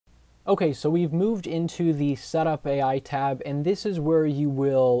Okay, so we've moved into the Setup AI tab, and this is where you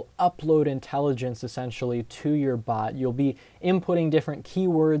will upload intelligence essentially to your bot. You'll be inputting different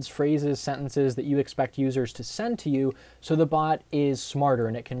keywords, phrases, sentences that you expect users to send to you, so the bot is smarter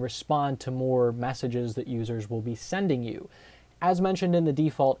and it can respond to more messages that users will be sending you. As mentioned in the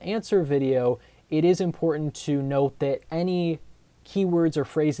default answer video, it is important to note that any keywords or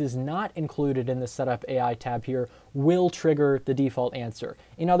phrases not included in the Setup AI tab here will trigger the default answer.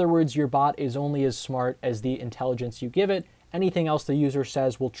 In other words, your bot is only as smart as the intelligence you give it. Anything else the user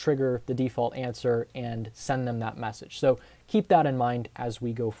says will trigger the default answer and send them that message. So keep that in mind as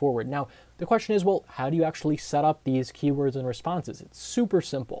we go forward. Now, the question is, well, how do you actually set up these keywords and responses? It's super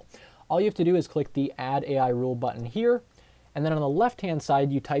simple. All you have to do is click the Add AI Rule button here. And then on the left-hand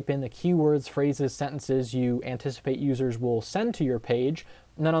side, you type in the keywords, phrases, sentences you anticipate users will send to your page.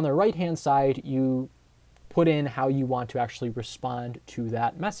 And then on the right-hand side, you put in how you want to actually respond to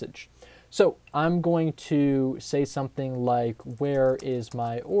that message. So I'm going to say something like, where is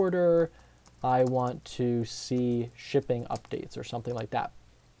my order? I want to see shipping updates or something like that.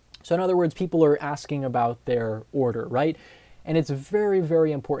 So in other words, people are asking about their order, right? And it's very,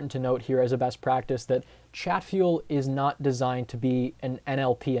 very important to note here as a best practice that Chatfuel is not designed to be an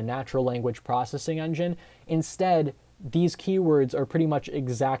NLP, a natural language processing engine. Instead, these keywords are pretty much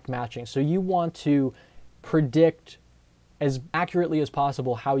exact matching. So you want to predict as accurately as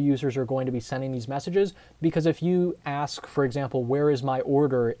possible how users are going to be sending these messages, because if you ask, for example, where is my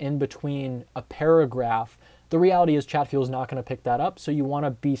order in between a paragraph, the reality is Chatfuel is not going to pick that up. So you want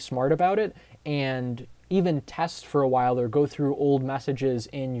to be smart about it and even test for a while or go through old messages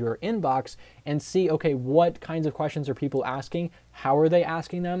in your inbox and see, okay, what kinds of questions are people asking? How are they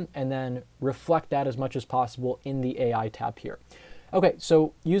asking them? And then reflect that as much as possible in the AI tab here. Okay,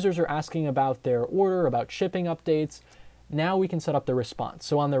 so users are asking about their order, about shipping updates. Now we can set up the response.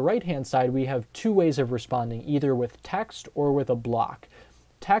 So on the right-hand side, we have two ways of responding, either with text or with a block.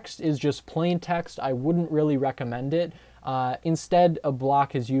 Text is just plain text. I wouldn't really recommend it. Instead, a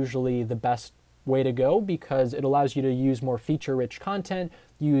block is usually the best way to go because it allows you to use more feature-rich content,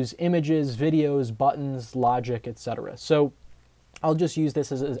 use images, videos, buttons, logic, etc. So I'll just use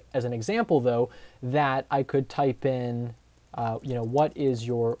this as an example, though, that I could type in, what is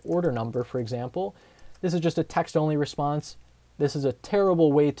your order number, for example. This is just a text-only response. This is a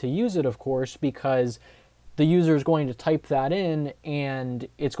terrible way to use it, of course, because the user is going to type that in and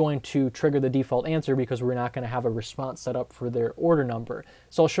it's going to trigger the default answer because we're not going to have a response set up for their order number.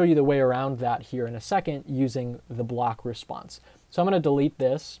 So I'll show you the way around that here in a second using the block response. So I'm going to delete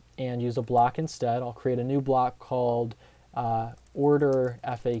this and use a block instead. I'll create a new block called order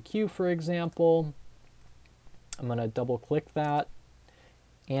FAQ, for example. I'm going to double click that.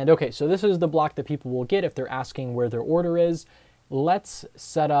 And okay, so this is the block that people will get if they're asking where their order is. Let's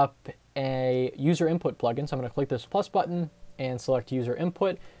set up a user input plugin. So I'm going to click this plus button and select user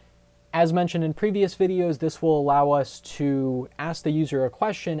input. As mentioned in previous videos, this will allow us to ask the user a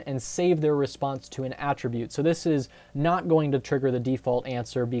question and save their response to an attribute. So this is not going to trigger the default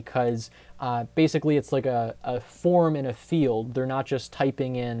answer because basically it's like a form in a field. They're not just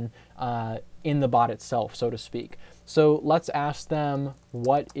typing in the bot itself, so to speak. So let's ask them,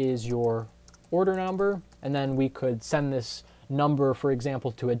 what is your order number? And then we could send this number, for example,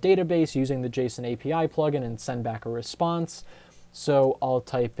 to a database using the JSON API plugin and send back a response. So I'll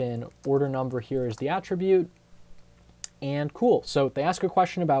type in order number here as the attribute. And cool. So they ask a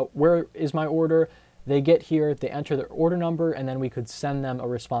question about where is my order. They get here, they enter their order number, and then we could send them a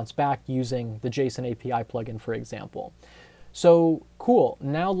response back using the JSON API plugin, for example. So cool.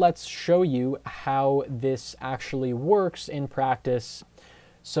 Now let's show you how this actually works in practice.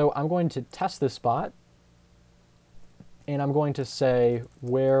 So I'm going to test this bot. And I'm going to say,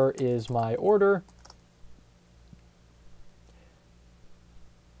 where is my order?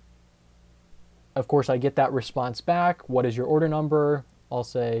 Of course, I get that response back. What is your order number? I'll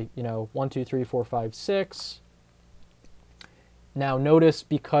say, 1, 2, 3, 4, 5, 6. Now notice,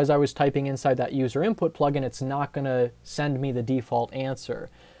 because I was typing inside that user input plugin, it's not going to send me the default answer.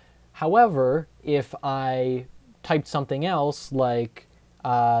 However, if I typed something else like,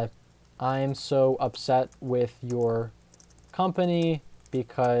 I'm so upset with your company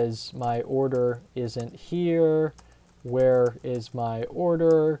because my order isn't here. Where is my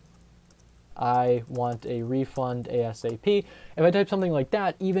order? I want a refund ASAP. If I type something like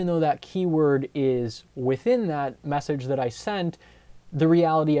that, even though that keyword is within that message that I sent, the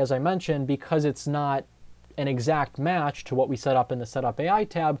reality, as I mentioned, because it's not an exact match to what we set up in the Setup AI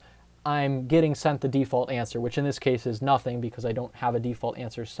tab, I'm getting sent the default answer, which in this case is nothing because I don't have a default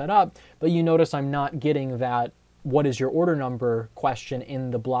answer set up. But you notice I'm not getting that what is your order number question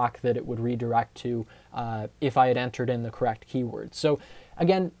in the block that it would redirect to if I had entered in the correct keyword. So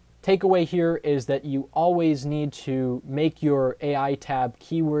again, takeaway here is that you always need to make your AI tab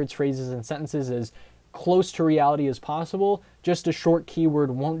keywords, phrases, and sentences as close to reality as possible. Just a short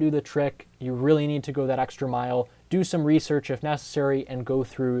keyword won't do the trick. You really need to go that extra mile, do some research if necessary, and go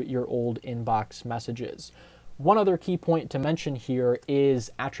through your old inbox messages. One other key point to mention here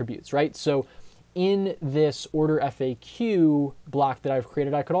is attributes, right? So in this order FAQ block that I've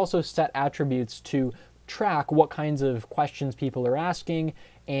created, I could also set attributes to track what kinds of questions people are asking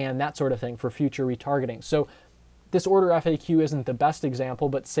and that sort of thing for future retargeting. So this order FAQ isn't the best example,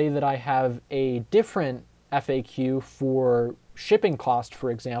 but say that I have a different FAQ for shipping cost,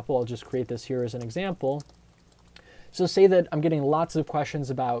 for example. I'll just create this here as an example. So say that I'm getting lots of questions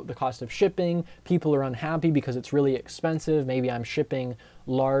about the cost of shipping. People are unhappy because it's really expensive. Maybe I'm shipping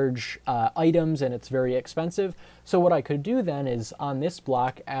large items and it's very expensive. So what I could do then is on this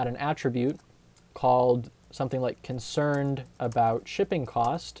block add an attribute called something like concerned about shipping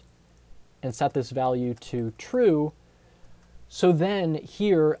cost and set this value to true. So then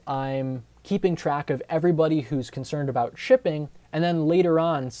here I'm keeping track of everybody who's concerned about shipping. And then later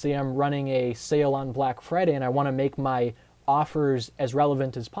on, say I'm running a sale on Black Friday and I want to make my offers as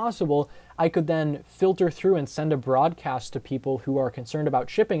relevant as possible, I could then filter through and send a broadcast to people who are concerned about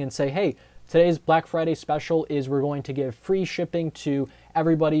shipping and say, hey, today's Black Friday special is we're going to give free shipping to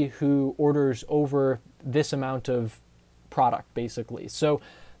everybody who orders over this amount of product, basically. So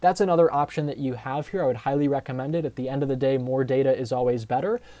that's another option that you have here. I would highly recommend it. At the end of the day, more data is always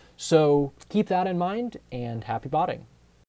better. So keep that in mind and happy botting.